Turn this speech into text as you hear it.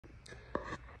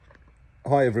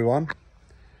Hi everyone.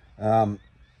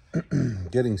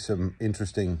 Getting some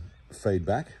interesting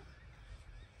feedback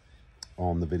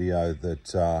on the video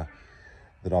that I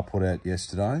put out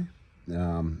yesterday.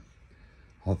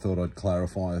 I thought I'd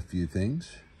clarify a few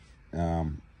things.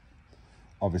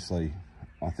 Obviously,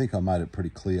 I think I made it pretty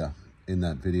clear in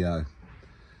that video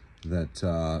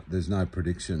that there's no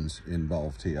predictions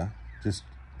involved here, just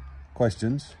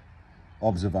questions,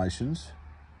 observations,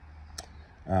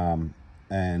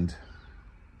 and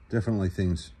definitely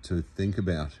things to think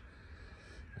about.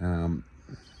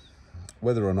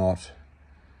 Whether or not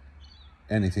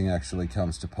anything actually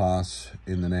comes to pass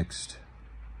in the next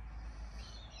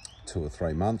 2 or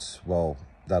 3 months, well,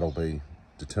 that'll be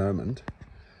determined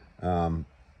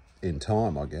in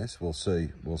time, I guess. We'll see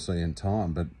in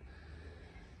time. But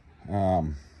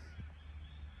the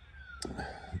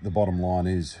bottom line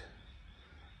is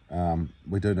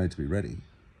we do need to be ready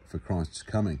for Christ's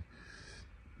coming.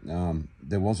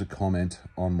 There was a comment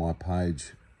on my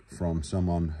page from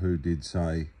someone who did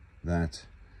say that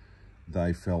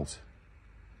they felt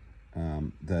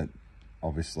that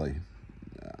obviously,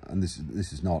 and this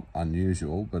is not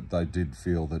unusual, but they did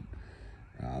feel that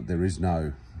there is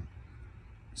no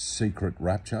secret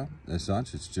rapture as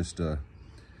such. It's just an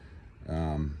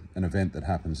event that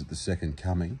happens at the second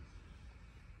coming,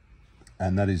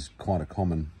 and that is quite a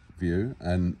common view,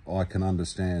 and I can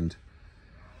understand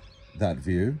that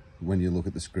view. When you look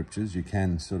at the scriptures, you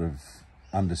can sort of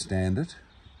understand it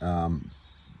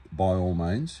by all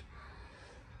means,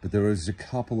 but there is a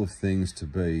couple of things to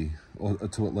be, or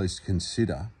to at least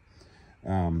consider.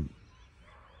 One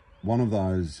of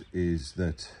those is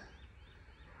that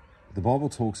the Bible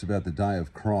talks about the day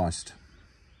of Christ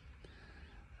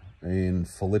in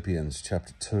Philippians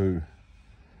chapter 2,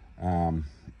 and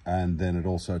then it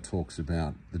also talks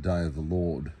about the day of the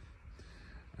Lord.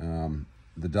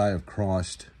 The day of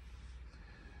Christ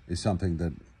is something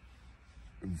that,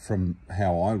 from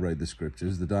how I read the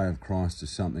scriptures, the day of Christ is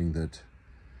something that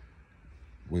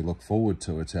we look forward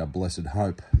to. It's our blessed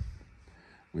hope,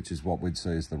 which is what we'd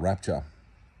see as the rapture.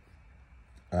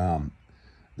 The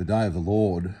day of the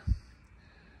Lord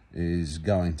is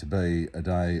going to be a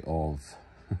day of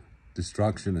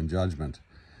destruction and judgment.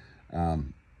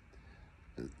 The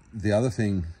other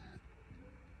thing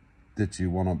that you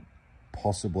want to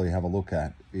possibly have a look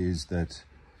at is that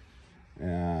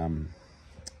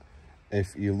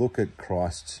if you look at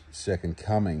Christ's second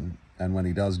coming, and when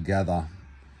he does gather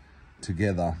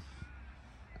together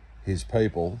his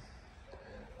people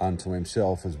unto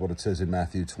himself, is what it says in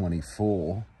Matthew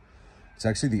 24, it's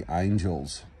actually the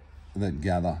angels that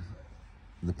gather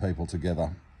the people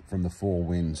together from the four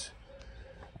winds,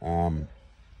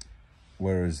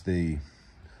 whereas the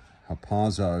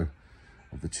harpazo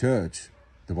of the church,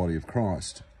 the body of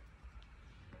Christ,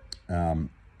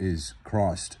 is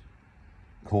Christ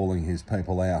calling his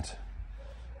people out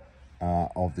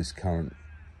of this current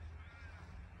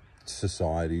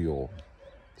society or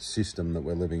system that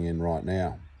we're living in right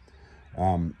now.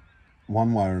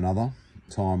 One way or another,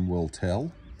 time will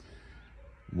tell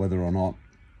whether or not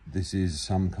this is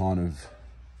some kind of,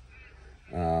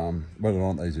 whether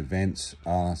or not these events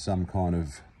are some kind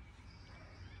of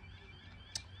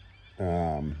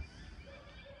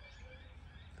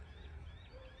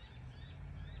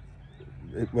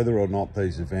whether or not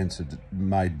these events are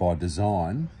made by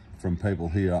design from people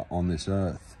here on this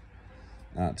earth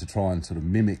to try and sort of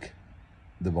mimic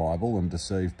the Bible and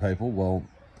deceive people. Well,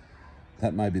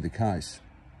 that may be the case.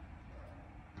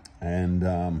 And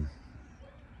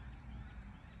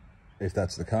if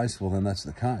that's the case, well, then that's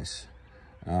the case.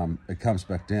 It comes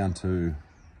back down to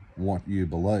what you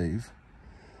believe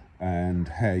and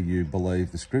how you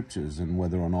believe the scriptures, and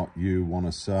whether or not you want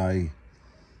to say,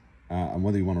 and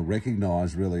whether you want to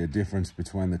recognise really a difference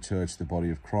between the church, the body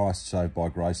of Christ, saved by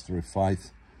grace through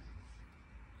faith,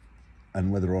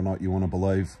 and whether or not you want to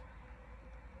believe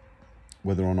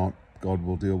whether or not God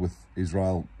will deal with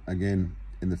Israel again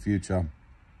in the future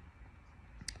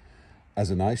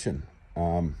as a nation.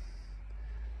 In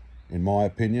my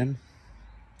opinion,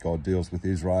 God deals with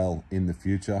Israel in the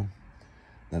future.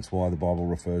 That's why the Bible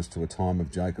refers to a time of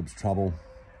Jacob's trouble,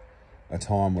 a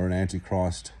time where an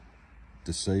antichrist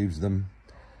deceives them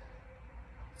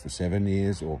for 7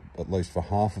 years, or at least for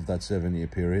half of that 7-year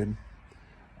period.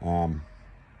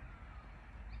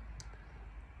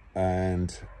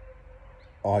 And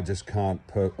I just can't,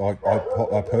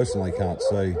 I personally can't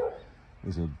see,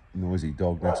 there's a noisy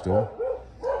dog next door,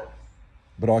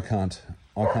 but I can't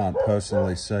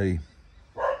personally see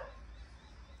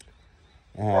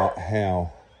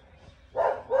how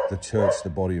the church, the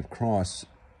body of Christ,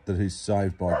 that is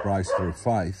saved by grace through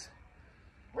faith,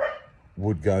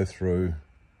 would go through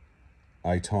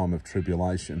a time of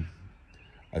tribulation,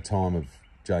 a time of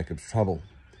Jacob's trouble.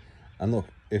 And look,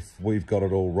 if we've got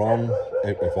it all wrong,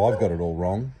 if I've got it all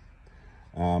wrong,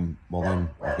 well then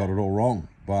I've got it all wrong.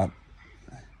 But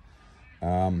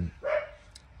again,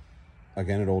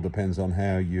 it all depends on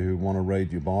how you want to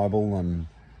read your Bible, and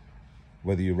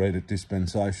whether you read it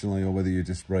dispensationally or whether you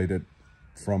just read it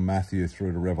from Matthew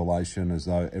through to Revelation as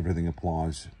though everything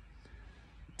applies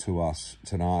to us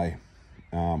today,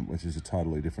 which is a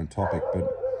totally different topic.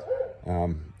 But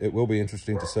it will be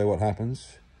interesting to see what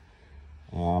happens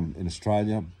in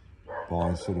Australia.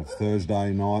 By sort of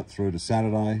Thursday night through to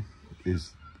Saturday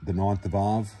is the 9th of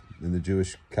Av in the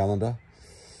Jewish calendar.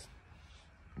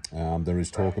 There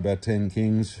is talk about 10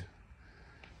 kings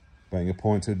being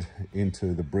appointed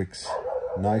into the BRICS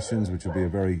nations, which will be a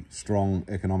very strong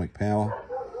economic power.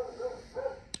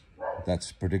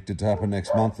 That's predicted to happen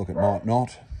next month. Look, it might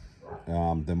not.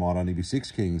 There might only be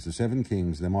 6 kings or 7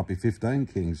 kings. There might be 15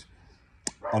 kings.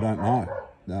 I don't know.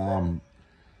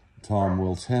 Time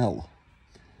will tell.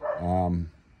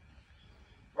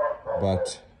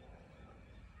 But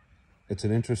it's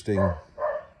an interesting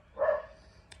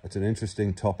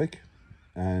topic,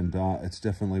 and it's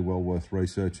definitely well worth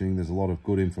researching. There's a lot of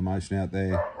good information out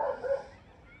there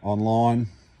online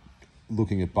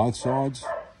looking at both sides,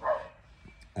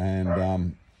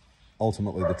 and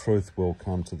ultimately the truth will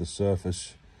come to the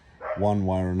surface one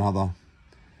way or another.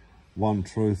 One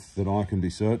truth that I can be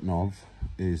certain of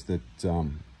is that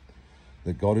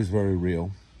that God is very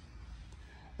real,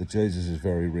 that Jesus is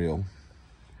very real,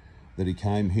 that he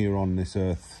came here on this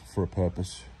earth for a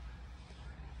purpose,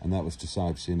 and that was to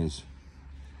save sinners.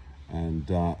 And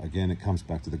again, it comes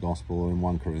back to the gospel in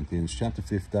 1 Corinthians chapter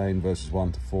 15, verses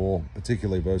 1 to 4,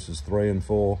 particularly verses 3 and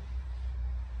 4,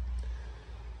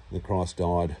 that Christ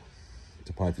died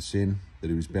to pay for sin, that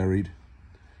he was buried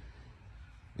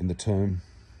in the tomb,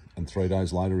 and 3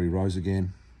 days later he rose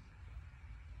again,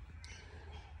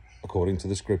 according to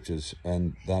the scriptures,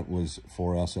 and that was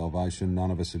for our salvation.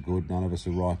 None of us are good, none of us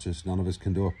are righteous, none of us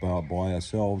can do it by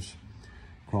ourselves.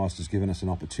 Christ has given us an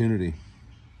opportunity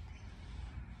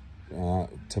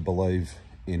to believe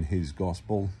in his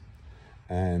gospel,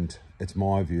 and it's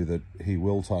my view that he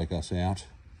will take us out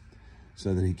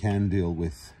so that he can deal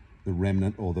with the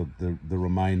remnant, or the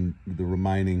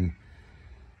remaining,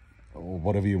 or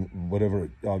whatever.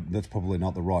 That's probably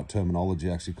not the right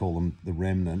terminology. I actually call them the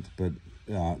remnant, but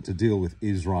to deal with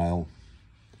Israel,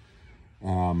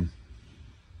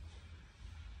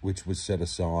 which was set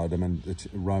aside. I mean,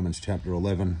 Romans chapter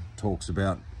 11 talks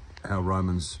about how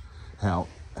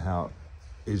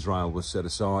Israel was set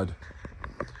aside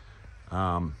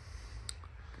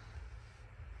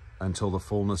until the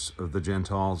fullness of the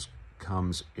Gentiles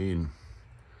comes in.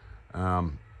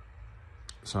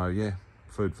 So yeah,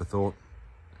 food for thought.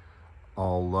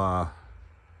 I'll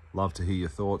love to hear your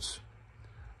thoughts.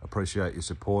 Appreciate your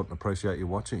support and appreciate you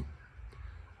watching.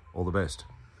 All the best.